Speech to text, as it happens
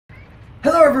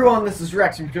Hello everyone, this is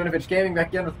Rex from Jonovich Gaming back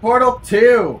again with Portal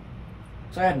 2!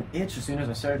 So I had an itch as soon as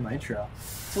I started my intro.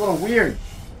 It's a little weird.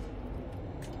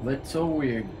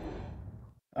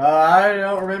 I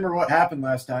don't remember what happened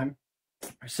last time.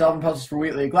 Solving puzzles for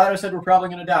Wheatley. GLaDOS said we're probably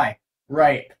gonna die.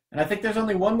 Right. And I think there's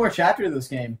only one more chapter to this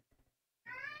game. I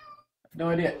have no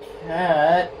idea.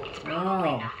 Cat.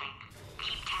 No.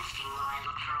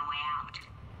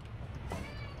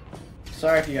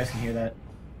 Sorry if you guys can hear that.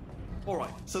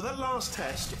 Alright, so that last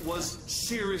test was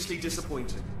seriously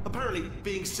disappointing. Apparently,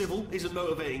 being civil isn't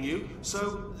motivating you,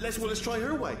 so let's try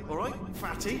her way, alright?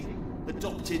 Fatty,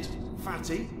 adopted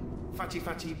Fatty,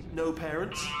 Fatty, no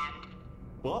parents.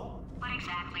 And What? what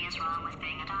exactly is wrong with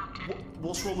being adopted?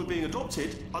 What's wrong with being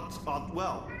adopted?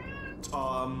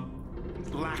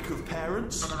 Lack of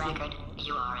parents. For the record,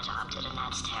 you are adopted and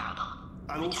that's terrible.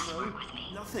 And It doesn't also, work with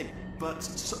me. nothing. But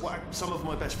some of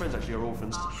my best friends actually are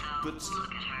orphans. Also, But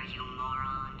look at her, you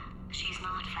moron. She's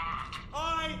not fat.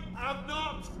 I am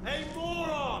not a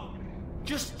moron!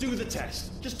 Just do the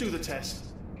test. Just do the test.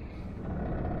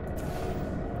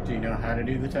 Do you know how to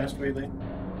do the test, Wheatley?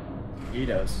 He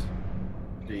does.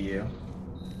 Do you?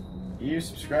 You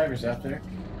subscribers out there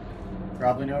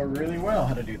probably know really well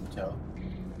how to do the tell.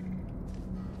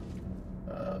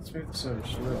 Let's move this over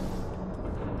just a little.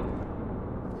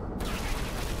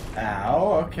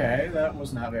 Ow, okay, that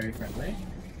was not very friendly.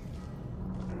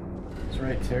 That's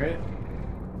right, turret.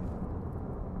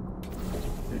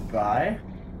 Goodbye.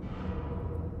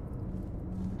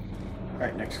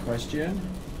 Alright, next question.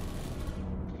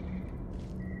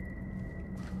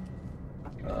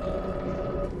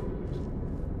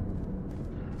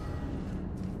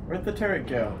 Where'd the turret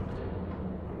go?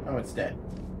 Oh, it's dead.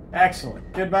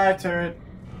 Excellent. Goodbye, turret.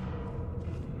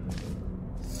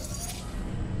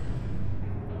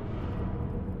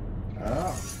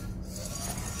 Oh.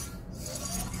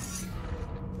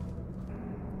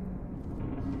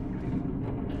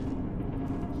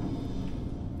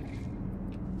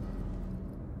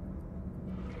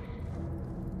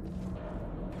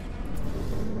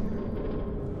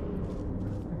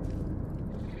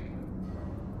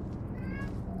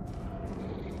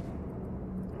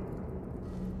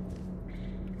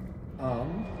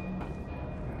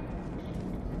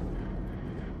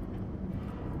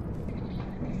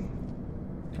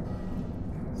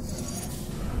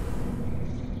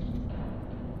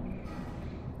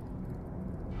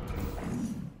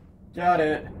 Got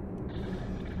it.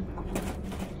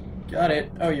 Got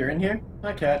it. Oh, you're in here?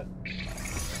 Hi, cat.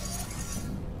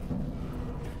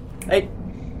 Hey!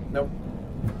 Nope.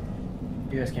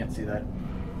 You guys can't see that.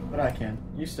 But I can.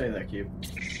 You stay there, Cube.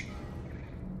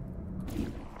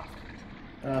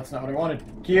 That's not what I wanted.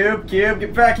 Cube!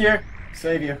 Get back here!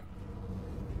 Save you.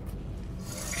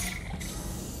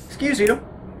 Excuse you.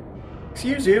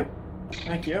 Excuse you.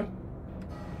 Thank you.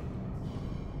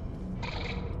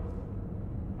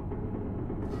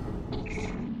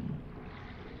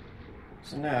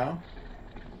 So now,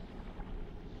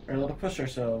 we're able to push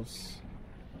ourselves.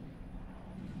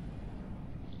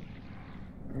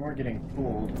 And we're getting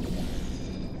pulled.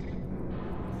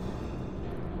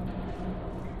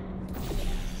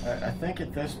 I think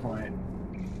at this point,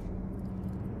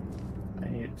 I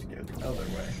needed to go the other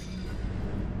way.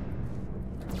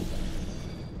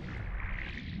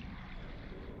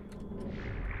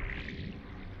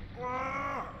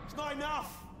 It's not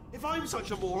enough! If I'm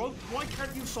such a moron, why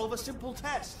can't you solve a simple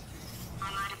test?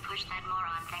 I might have pushed that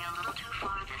moron thing a little too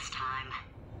far this time.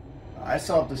 I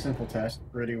solved the simple test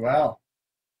pretty well.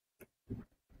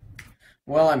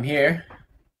 Well, I'm here.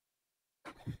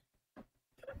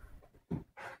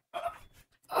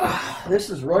 This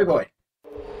is Roy Boy.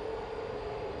 Oh,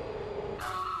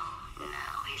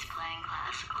 now he's playing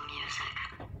classical music.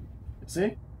 Is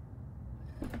he?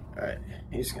 Alright,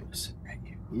 he's gonna sit right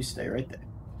here. You stay right there.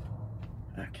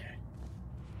 Okay.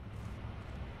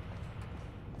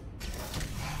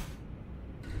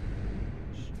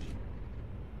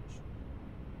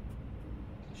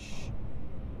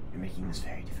 You're making this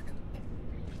very difficult.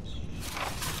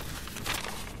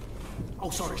 Oh,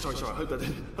 sorry. I hope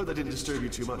that didn't disturb you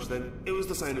too much then. It was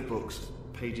the sound of books.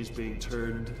 Pages being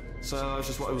turned. So that's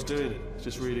just what I was doing.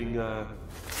 Just reading,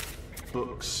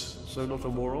 books. So not a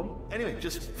moron. Anyway,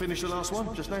 just finished the last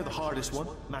one. Just now, the hardest one.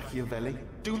 Machiavelli.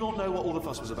 Do not know what all the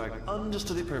fuss was about.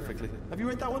 Understood it perfectly. Have you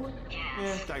read that one?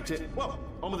 Yes. Yeah, doubt it. Well,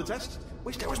 on with the test.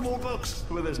 Wish there was more books.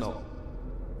 Well, there's not.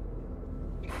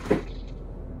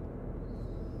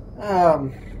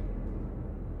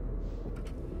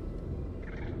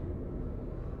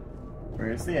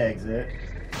 Where's the exit?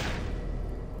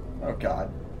 Oh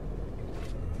god.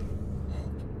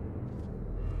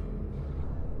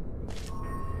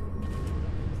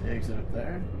 exit up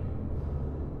there.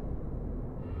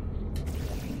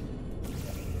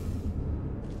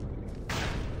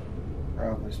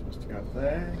 Probably supposed to go up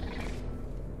there.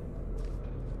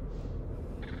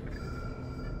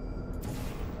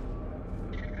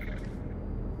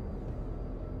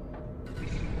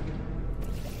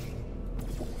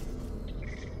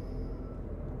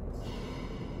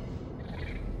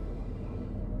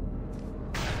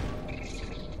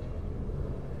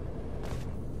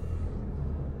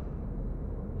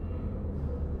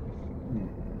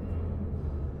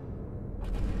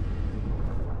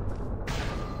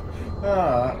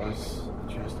 Oh, that was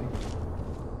interesting.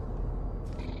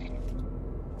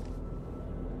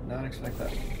 Not expect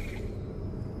that.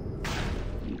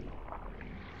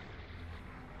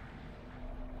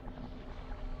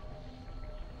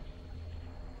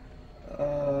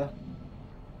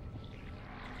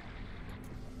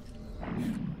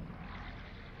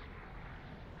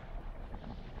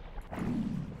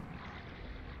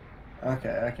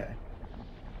 Okay.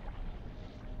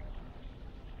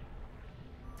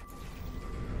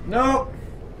 Nope.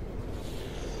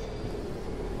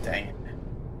 Dang it.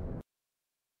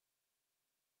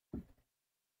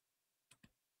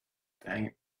 Dang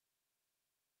it.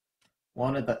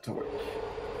 Wanted that to work. Oh,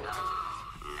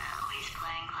 now he's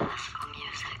playing classical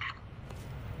music.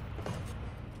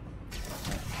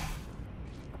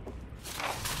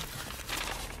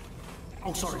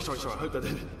 Oh, sorry. I hope that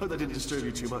didn't disturb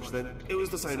you too much then. It was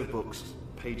the sound of books,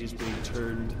 pages being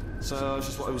turned. So it's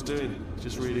just what I was doing.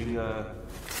 Just reading,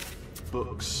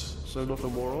 books. So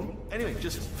nothing more on. Anyway,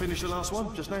 just finished the last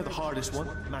one. Just now, the hardest one,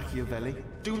 Machiavelli.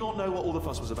 Do not know what all the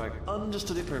fuss was about.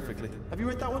 Understood it perfectly. Have you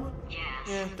read that one? Yes.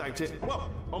 Yeah, doubt it. Well,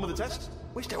 on with the test.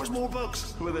 Wish there was more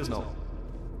books. Well, there's not.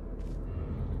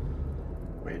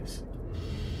 Wait a second.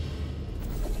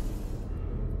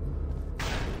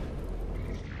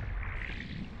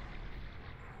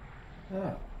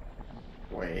 Oh.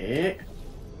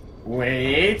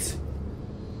 Wait.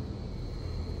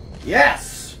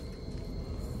 Yes!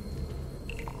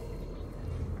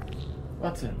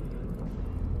 What's it?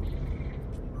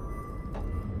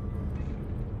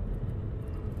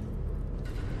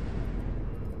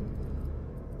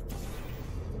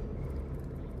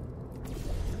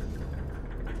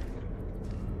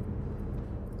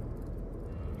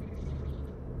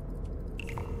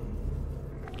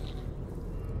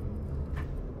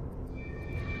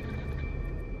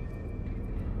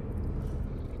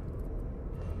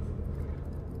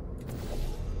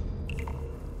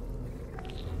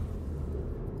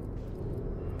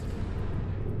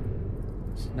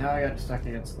 Now I got stuck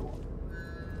against the wall.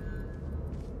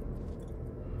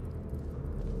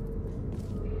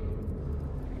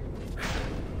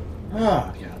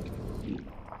 Oh, God.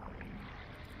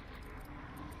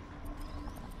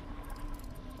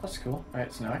 That's cool.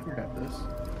 Alright, so now I can grab this.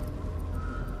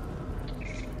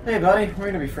 Hey, buddy. We're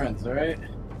gonna be friends, alright?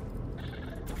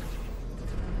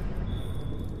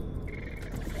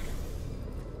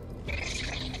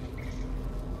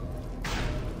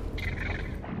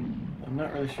 I'm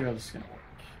not really sure how this is gonna work.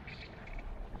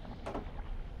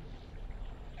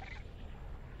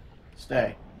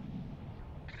 Stay.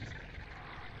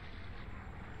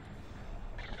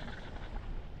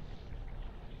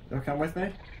 You'll come with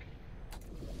me?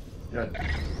 Good.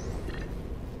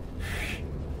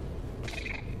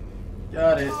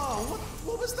 Got it. Oh,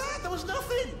 what was that? There was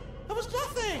nothing. There was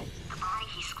nothing. The body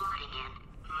he's squatting in,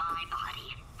 my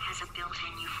body, has a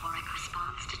built-in euphoric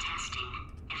response to testing.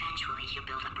 Eventually, you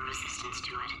build up a resistance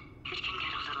to it. It can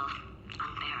get a little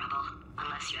unbearable,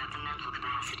 unless you have the mental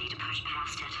capacity to push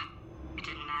past it. It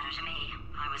didn't matter to me.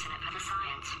 I was in it for the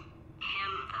science.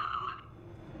 Him, though.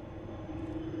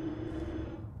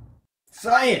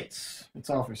 Science! It's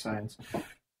all for science.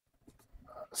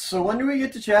 So when do we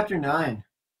get to chapter 9?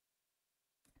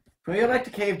 Can we go back to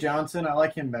Cave Johnson? I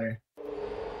like him better.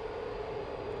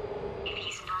 If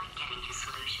he's not getting his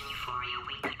solution euphoria,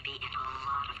 we could be in a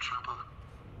lot of trouble.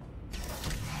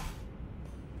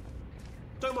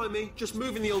 Don't mind me, just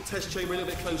moving the old test chamber a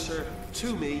little bit closer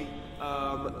to me.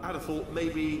 I'd have thought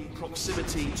maybe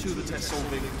proximity to the test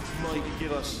solving might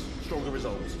give us stronger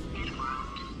results. It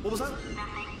won't. What was that?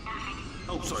 Nothing.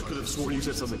 Oh, sorry, I could have sworn you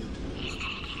said something. He's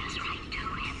taking us right to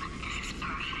him. This is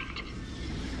perfect.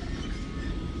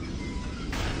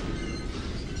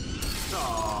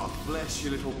 Ah, bless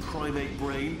your little primate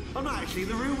brain. I'm not actually in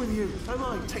the room with you, am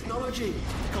I? Technology.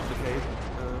 Complicated.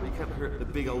 But you can't hurt the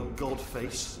big old god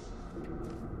face.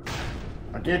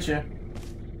 I'll get you.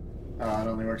 Oh, it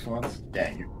only works once?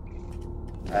 Dang you.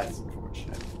 That's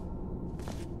unfortunate.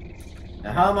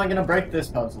 Now how am I gonna break this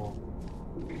puzzle?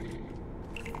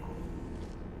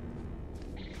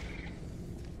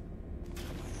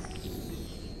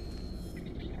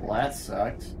 Well, that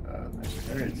sucked. There's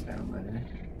turrets down there.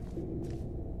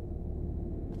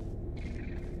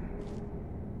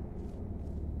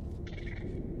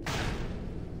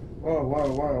 Whoa, whoa,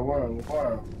 whoa, whoa,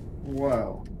 whoa,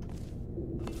 whoa.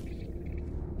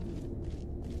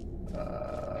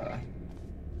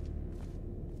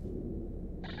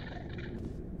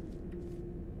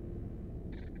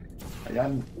 I got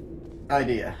an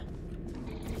idea.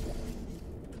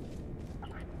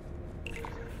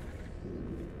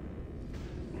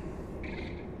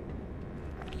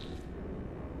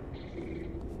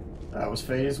 That was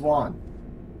phase 1.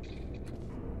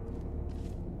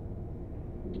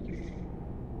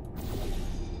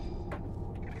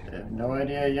 I have no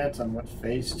idea yet on what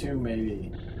phase 2 may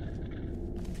be.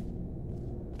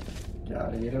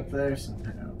 Gotta get up there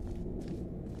somehow.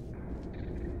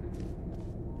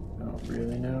 Don't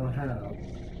really know how.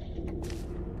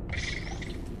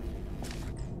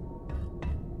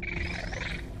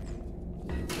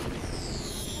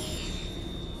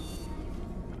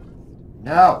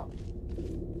 No!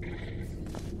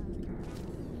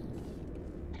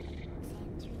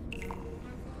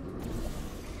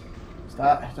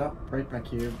 Stop, don't break my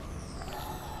cube.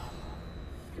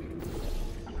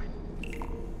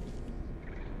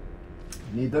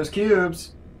 Need those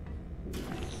cubes.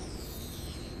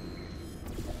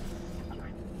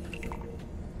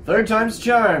 Third time's a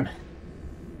charm.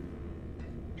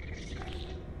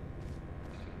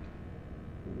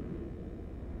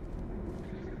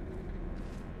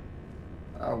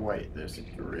 Oh wait, there's a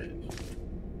grid.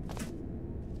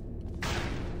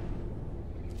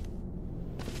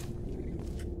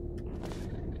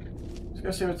 Let's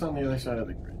go see what's on the other side of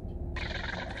the grid.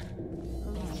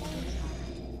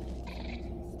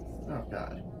 Oh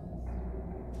god.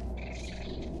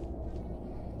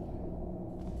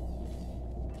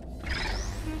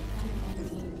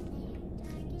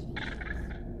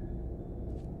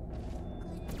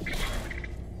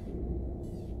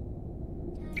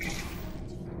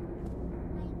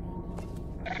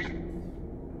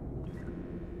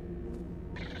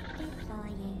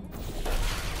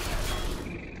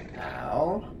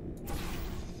 Ow.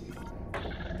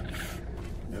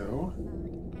 No.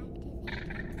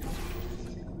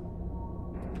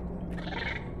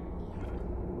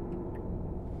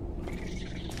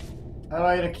 How do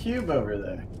I get a cube over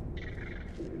there?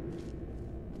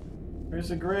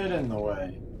 There's a grid in the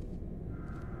way.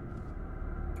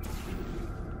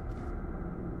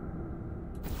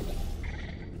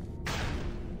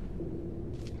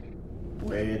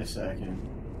 Wait a second.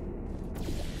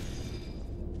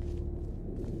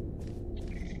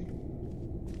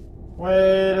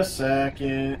 Wait a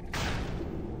second.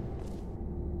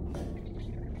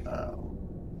 Oh.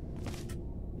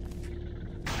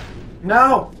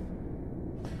 No!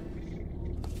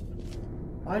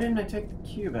 Why didn't I take the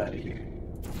cube out of here?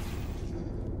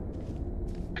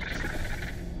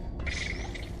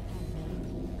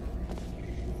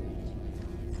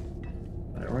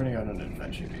 Alright, we're gonna go on an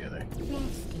adventure together.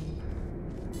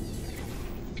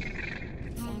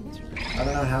 I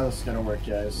don't know how this is gonna work,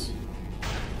 guys.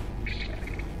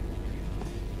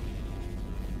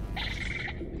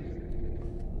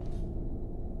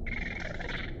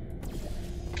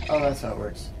 Oh, that's how it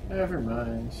works. Never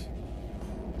mind.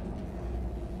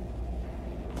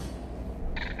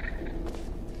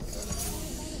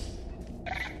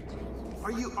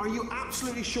 Are you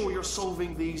absolutely sure you're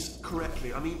solving these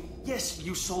correctly? I mean, yes,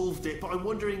 you solved it, but I'm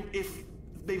wondering if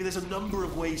maybe there's a number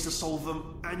of ways to solve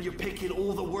them, and you're picking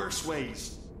all the worst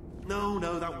ways. No,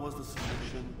 that was the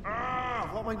solution. Ah,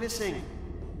 what am I missing?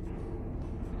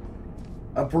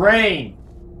 A brain!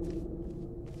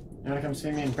 You wanna come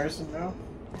see me in person, though?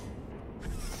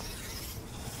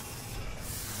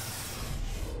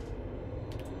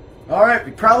 Alright,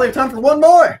 we probably have time for one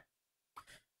more!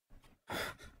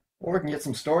 Or we can get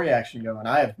some story action going.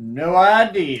 I have no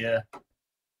idea.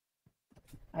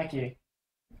 Hi, Kitty.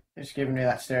 Just giving me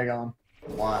that stare going.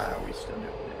 Why are we still doing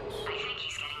this? I think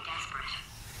he's getting desperate.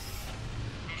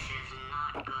 This is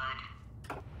not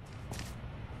good.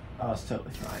 Oh, it's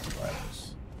totally fine,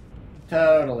 Gladys.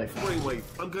 Totally fine. Wait.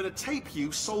 I'm going to tape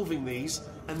you solving these,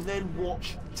 and then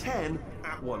watch 10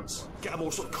 at once. Get a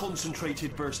more sort of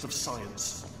concentrated burst of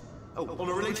science. Oh, on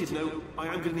a related note, I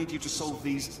am going to need you to solve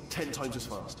these 10 times as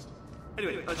fast.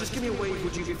 Anyway, just give me a wave,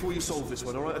 would you, before you solve this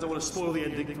one, alright? I don't want to spoil the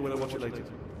ending for when I watch it later.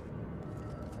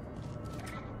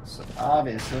 So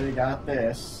obviously we got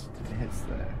this. It hits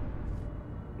there.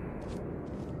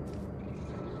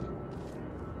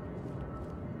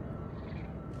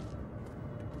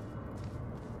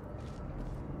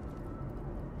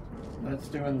 That's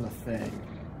doing the thing.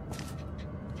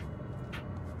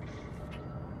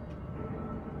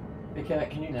 Hey,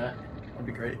 can you not? That'd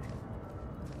be great.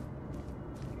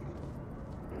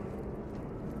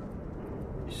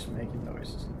 You're just making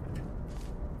noises.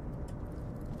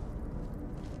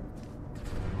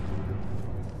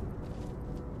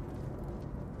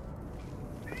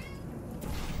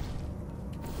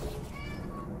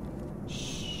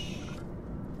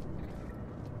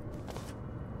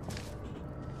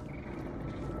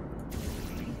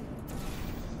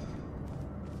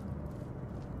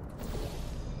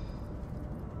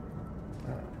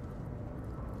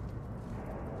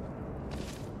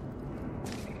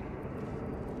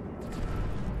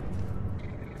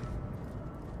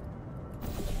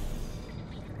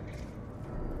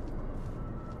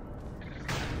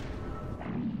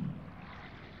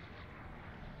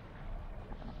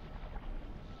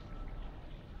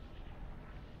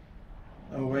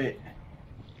 Oh, wait.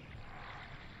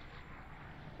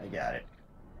 I got it.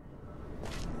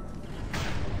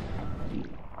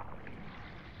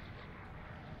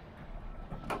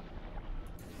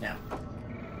 Now.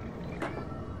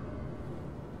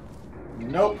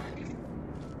 Nope.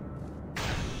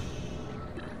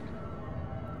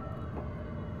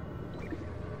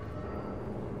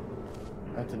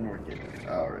 That didn't work either.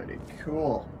 Alrighty,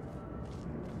 cool.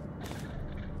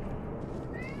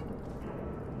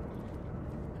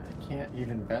 Can't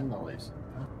even bend the lace.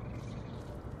 Huh?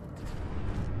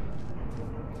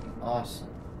 Awesome.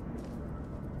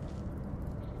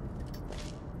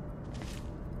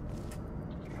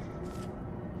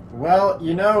 Well,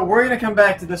 you know, we're going to come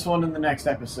back to this one in the next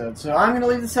episode. So I'm going to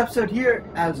leave this episode here.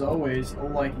 As always,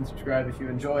 like and subscribe if you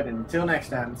enjoyed. And until next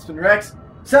time, it's been Rex,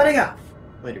 signing off.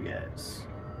 Later, guys.